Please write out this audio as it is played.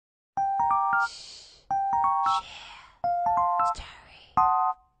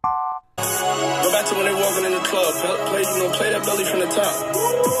Go back to when they walking in the club. Play that belly from the top.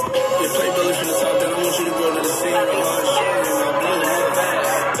 Yeah, play belly from the top. Then I want you to go to the scene. Act bad,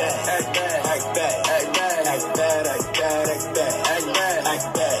 act bad, act bad, act bad, act bad, act bad, act bad, act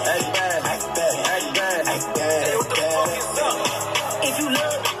bad, act bad, act bad, act bad, act bad. Hey, what the fuck is up? If you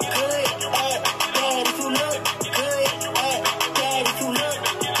look good, act bad. If you look good, act bad. If you look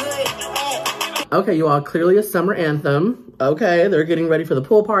good, act. Okay, you all, clearly a summer anthem. Okay, they're getting ready for the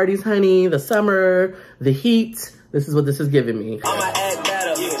pool parties, honey, the summer, the heat. This is what this is giving me. I'ma act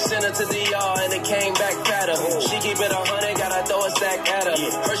better. Send her to DR and it came back fatter. She keep it 100, gotta throw a stack at her.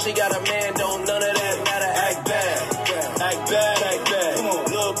 First she got a man, don't none of that matter. Act bad, act bad, act bad. Come on,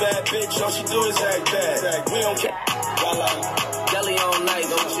 little bad bitch, all she do is act bad. We don't care. Deli on nice,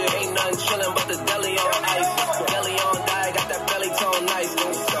 don't you? Ain't nothing chillin' but the deli on ice. Deli on die, got that belly tone nice.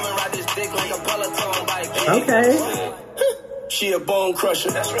 Come and ride this dick like a Peloton bike. Okay. She a bone crusher.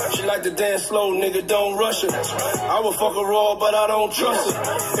 That's right. She like to dance slow, nigga, don't rush her. That's right. I will fuck her raw, but I don't trust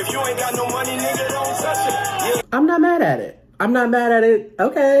her. If you ain't got no money, nigga, don't touch it. Yeah. I'm not mad at it. I'm not mad at it.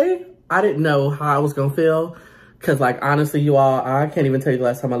 Okay. I didn't know how I was gonna feel. Cause like, honestly, you all, I can't even tell you the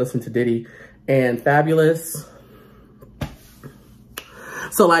last time I listened to Diddy and Fabolous.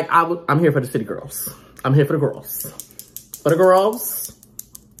 So like, I'm here for the city girls. I'm here for the girls. For the girls.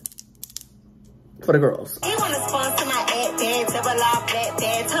 For the girls. They wanna sponsor my ad bag, double off black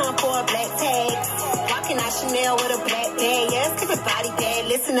bag, time for a black tag. Walking out Chanel with a black bag, yes, keep it body bag,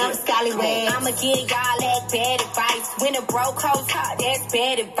 listen up, scallywag. I'ma give y'all that bad advice. When a bro cold talk, that's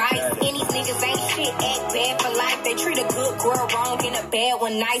bad advice. And these niggas ain't shit, act bad for life. They treat a good girl wrong and a bad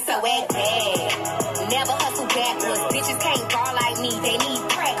one nice, so act bad. Never hustle backwards, bitches can't ball like me, they need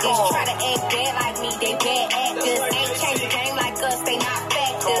practice. Try to act bad like me, they bad actors. Ain't change the game like us, they not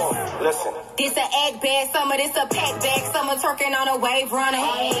factors. Listen. This a act bag, summer, this a pack bag, summer twerking on a wave runner.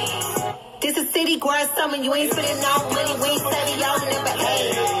 Hey. This a city girl summer, you ain't spending no money, we ain't selling y'all never.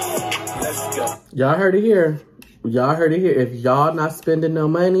 Hey. Let's go. Y'all heard it here. Y'all heard it here. If y'all not spending no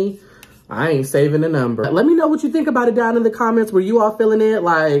money, I ain't saving a number. Let me know what you think about it down in the comments. Were you all feeling it?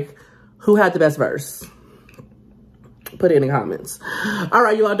 Like, who had the best verse? Put it in the comments. All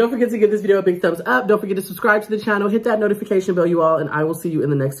right, you all, don't forget to give this video a big thumbs up. Don't forget to subscribe to the channel. Hit that notification bell, you all, and I will see you in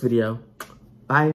the next video.